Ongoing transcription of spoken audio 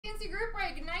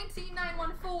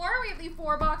we have the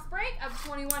 4-box break of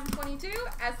 21-22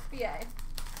 SBA.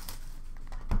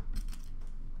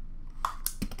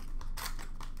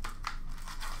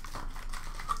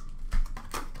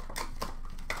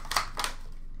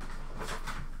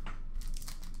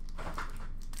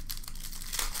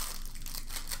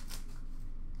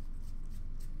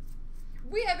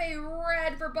 We have a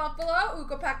red for Buffalo,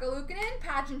 Ukko-Pekka Luukkonen.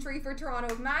 Pageantry for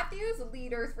Toronto of Matthews.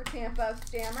 Leaders for Tampa of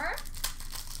Stammer.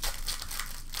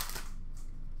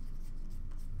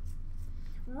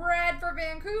 Red for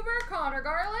Vancouver, Connor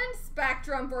Garland.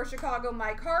 Spectrum for Chicago,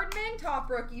 Mike Hardman. Top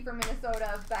rookie for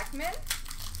Minnesota of Beckman.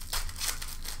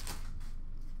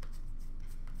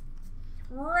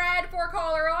 Red for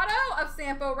Colorado of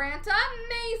Sampo Ranta.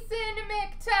 Mason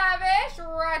McTavish.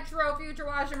 Retro Future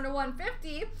Watch number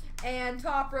 150. And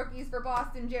top rookies for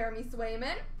Boston, Jeremy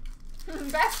Swayman.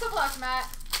 Best of luck, Matt.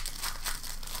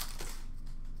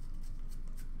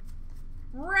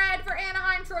 Red for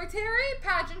Anaheim, Troy Terry.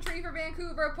 Pageantry for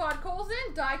Vancouver, Pod Colson.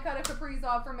 Die cut of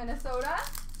Kaprizov for Minnesota.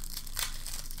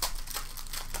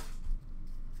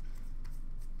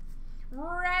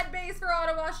 Red base for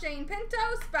Ottawa, Shane Pinto.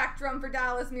 Spectrum for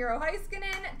Dallas, Miro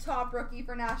Heiskanen. Top rookie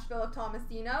for Nashville of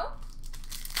Tomasino.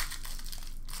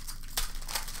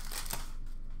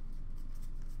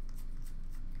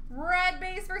 Red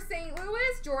base for St.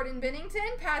 Louis, Jordan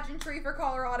Binnington. Pageantry for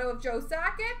Colorado of Joe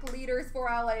Sakic. Leaders for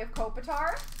LA of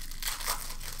Kopitar.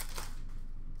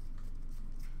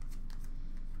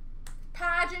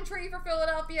 Pageantry for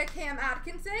Philadelphia, Cam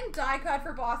Atkinson. Die cut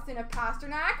for Boston of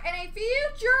Pasternak. And a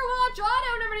Future Watch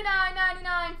Auto number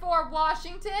 999 for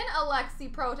Washington, Alexi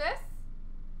Protas.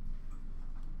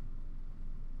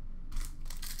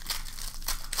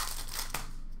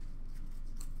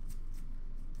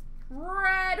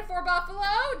 Red for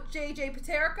Buffalo, JJ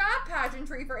Paterka.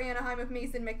 Pageantry for Anaheim of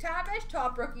Mason McTavish.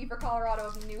 Top rookie for Colorado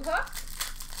of Newhook.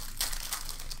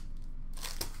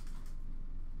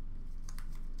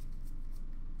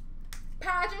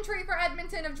 Pageantry for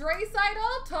Edmonton of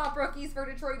Draisaitl. Top rookies for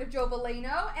Detroit of Joe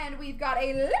Veleno. And we've got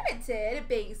a limited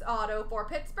base auto for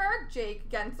Pittsburgh, Jake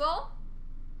Gensel.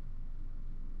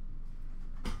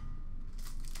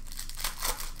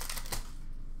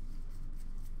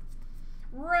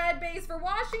 Red base for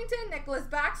Washington, Nicholas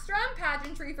Backstrom.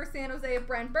 Pageantry for San Jose of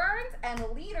Brent Burns. And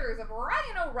leaders of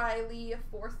Ryan O'Reilly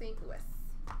for St. Louis.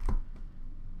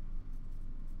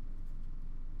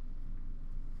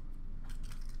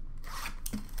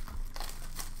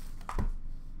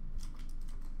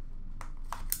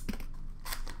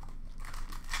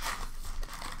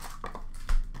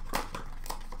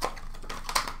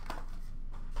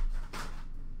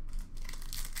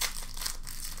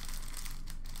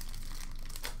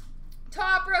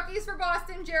 Top rookies for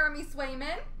Boston, Jeremy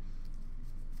Swayman.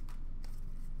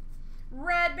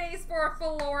 Red base for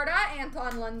Florida,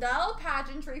 Anton Lundell.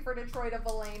 Pageantry for Detroit of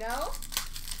Veleno.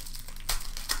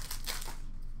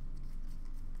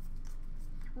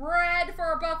 Red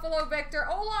for Buffalo, Victor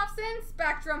Olofsson.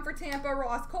 Spectrum for Tampa,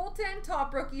 Ross Colton.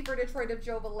 Top rookie for Detroit of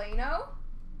Joe Veleno.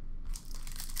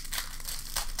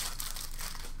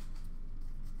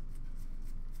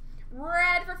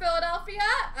 Red for Philadelphia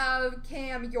of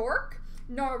Cam York.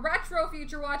 No, retro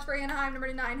Future Watch for Anaheim,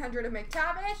 number 900 of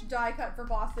McTavish. Die cut for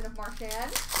Boston of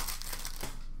Marchand.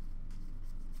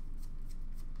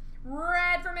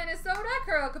 Red for Minnesota,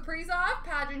 Kirill Kaprizov.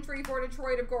 Pageantry for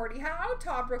Detroit of Gordie Howe.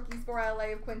 Top rookies for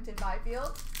LA of Quinton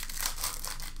Byfield.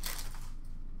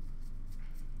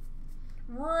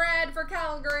 Red for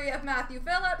Calgary of Matthew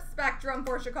Phillips. Spectrum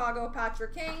for Chicago,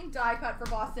 Patrick Kane. Die cut for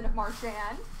Boston of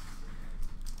Marchand.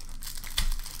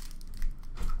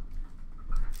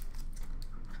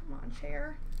 Come on,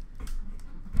 chair.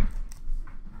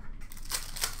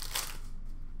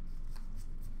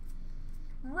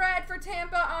 Red for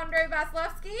Tampa, Andrei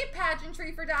Vasilevsky.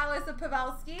 Pageantry for Dallas of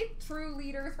Pavelski. True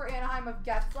leaders for Anaheim of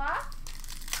Getzlaf.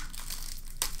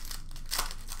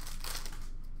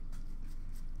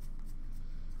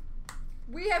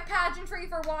 We have Pageantry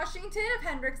for Washington of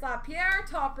Hendrix Lapierre.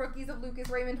 Top rookies of Lucas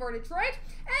Raymond for Detroit.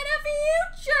 And a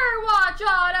Future Watch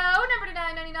Auto, number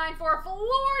 999 for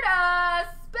Florida,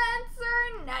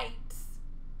 Spencer Knight.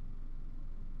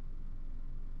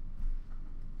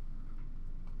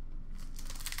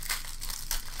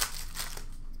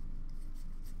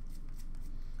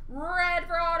 Red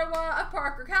for Ottawa of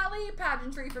Parker Kelly.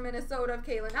 Pageantry for Minnesota of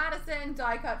Kalen Addison.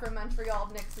 Die cut for Montreal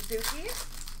of Nick Suzuki.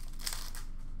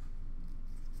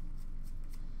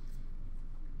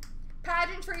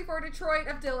 Pageantry for Detroit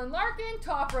of Dylan Larkin.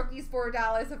 Top rookies for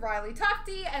Dallas of Riley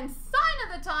Tufte. And sign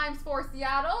of the times for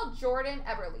Seattle, Jordan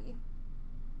Eberle.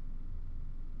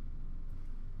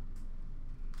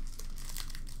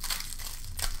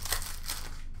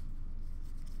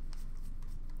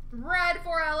 Red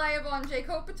for LA of Jay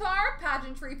Kopitar,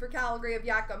 Pageantry for Calgary of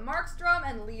Jakob Markstrom,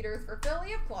 and Leaders for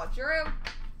Philly of Claude Giroux.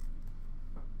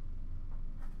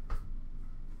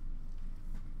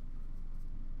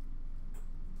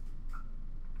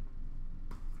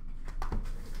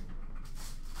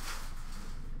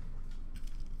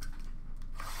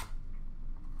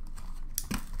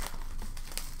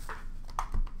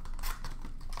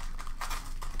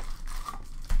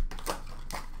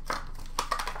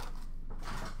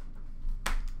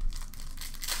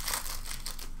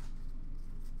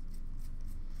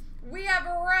 We have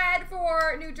red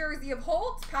for New Jersey of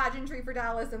Holt, Pageantry for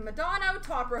Dallas of Madonna,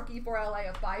 top rookie for LA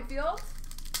of Byfield.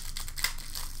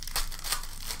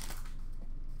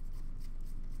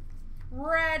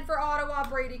 Red for Ottawa,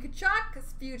 Brady Tkachuk,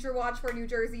 future watch for New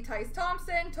Jersey, Tyce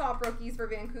Thompson, top rookies for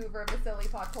Vancouver, Vasily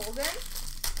Podkolzin.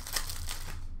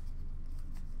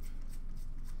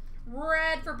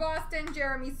 Red for Boston,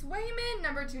 Jeremy Swayman,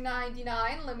 number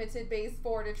 299, limited base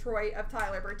for Detroit of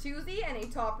Tyler Bertuzzi, and a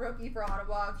top rookie for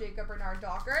Ottawa of Jacob Bernard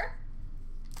Docker.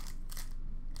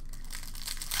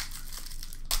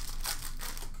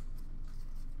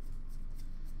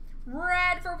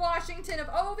 Red for Washington of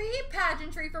Ovi,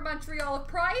 Pageantry for Montreal of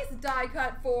Price, die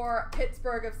cut for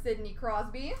Pittsburgh of Sidney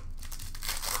Crosby.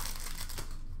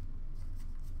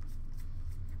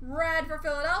 Red for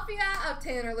Philadelphia of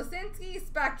Tanner Lasinski,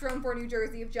 Spectrum for New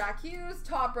Jersey of Jack Hughes,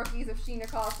 top rookies of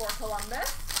Sheenikov for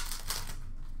Columbus.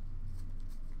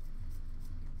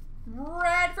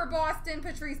 Red for Boston,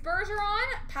 Patrice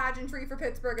Bergeron, Pageantry for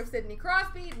Pittsburgh of Sidney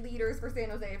Crosby, Leaders for San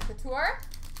Jose of Couture.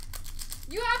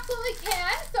 You absolutely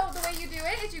can. So the way you do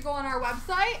it is you go on our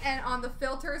website and on the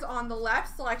filters on the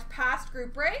left, select past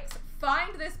group breaks,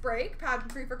 find this break,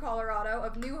 Pageantry for Colorado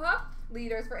of Newhook,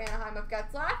 Leaders for Anaheim of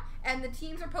Getzlaff, and the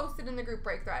teams are posted in the group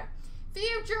break thread.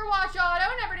 Future Watch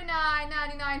Auto, number to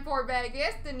 999 for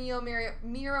Vegas, Daniil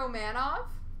Miromanov.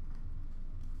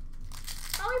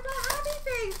 Oh, he's got a happy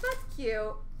face. That's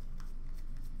cute.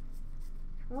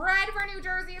 Red for New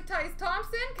Jersey of Tyce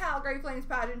Thompson, Calgary Flames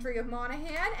Pageantry of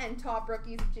Monahan, and top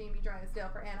rookies of Jamie Drysdale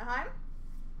for Anaheim.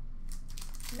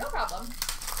 No problem.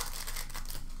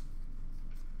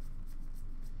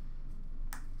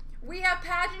 We have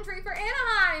Pageantry for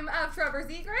Anaheim of Trevor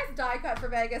Zegras, die cut for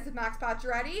Vegas of Max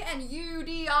Pacioretty, and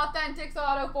UD Authentics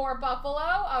Auto for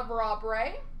Buffalo of Rob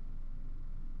Ray.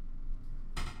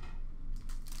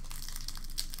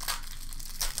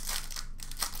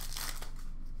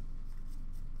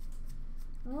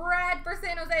 Red for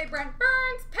San Jose, Brent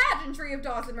Burns, Pageantry of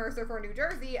Dawson Mercer for New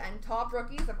Jersey, and top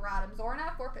rookies of Radim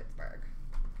Zorna for Pittsburgh.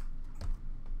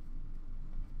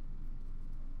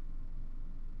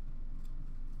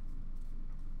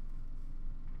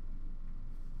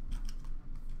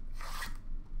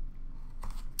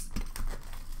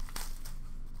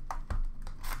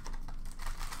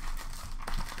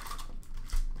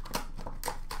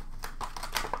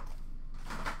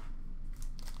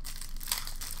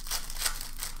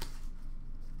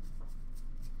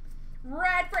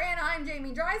 Red for Anaheim,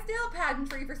 Jamie Drysdale,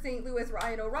 Pageantry for St. Louis,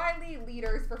 Ryan O'Reilly,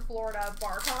 Leaders for Florida,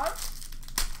 Barkov.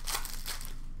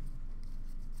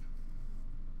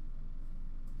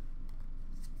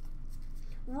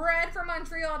 Red for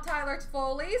Montreal, Tyler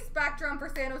Toffoli, Spectrum for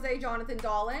San Jose, Jonathan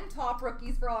Dahlen, top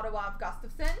rookies for Ottawa of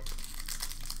Gustafson.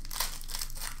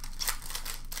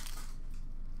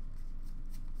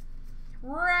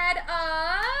 Red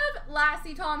of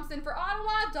Lassie Thompson for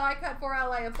Ottawa, die cut for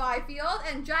LA of Byfield,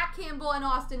 and Jack Campbell and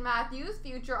Austin Matthews,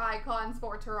 future icons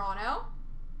for Toronto.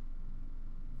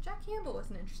 Jack Campbell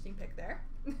was an interesting pick there.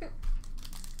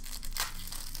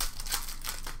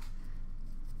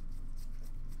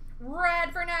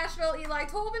 Red for Nashville, Eli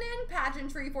Tolvanen,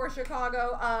 Pageantry for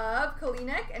Chicago of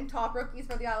Kalinick, and top rookies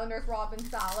for the Islanders, Robin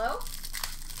Salo.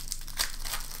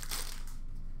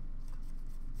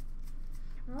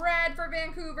 Red for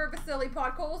Vancouver, Vasily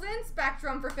Podkolzin,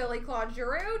 Spectrum for Philly, Claude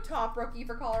Giroux, top rookie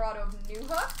for Colorado of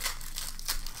Newhook.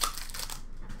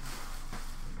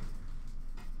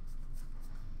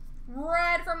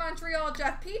 Red for Montreal,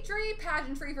 Jeff Petrie,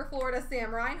 Pageantry for Florida,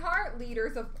 Sam Reinhart,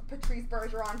 Leaders of Patrice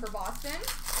Bergeron for Boston.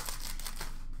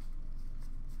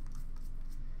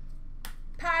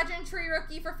 Pageantry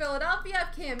rookie for Philadelphia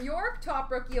of Cam York, top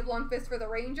rookie of Lundqvist for the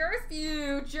Rangers.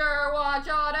 Future Watch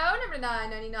Auto, number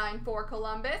 999 for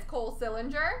Columbus, Cole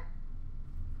Sillinger.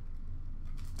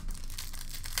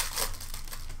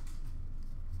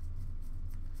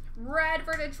 Red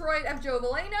for Detroit of Joe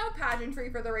Veleno,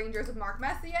 Pageantry for the Rangers of Mark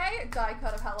Messier, die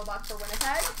cut of Hellebuck for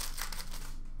Winnipeg.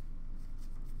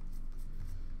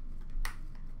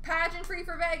 Pageantry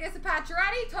for Vegas of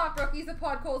Pacioretty, top rookies of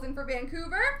Podkolzin for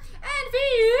Vancouver, and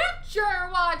future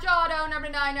Watch Auto number to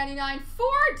 $9.99 for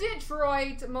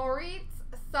Detroit, Moritz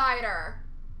Seider.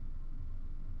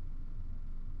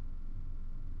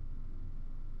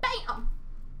 Bam!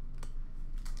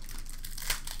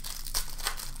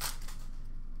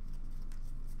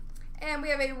 And we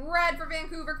have a red for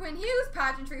Vancouver, Quinn Hughes.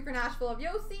 Pageantry for Nashville of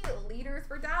Yossi. Leaders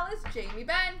for Dallas, Jamie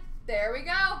Benn. There we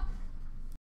go.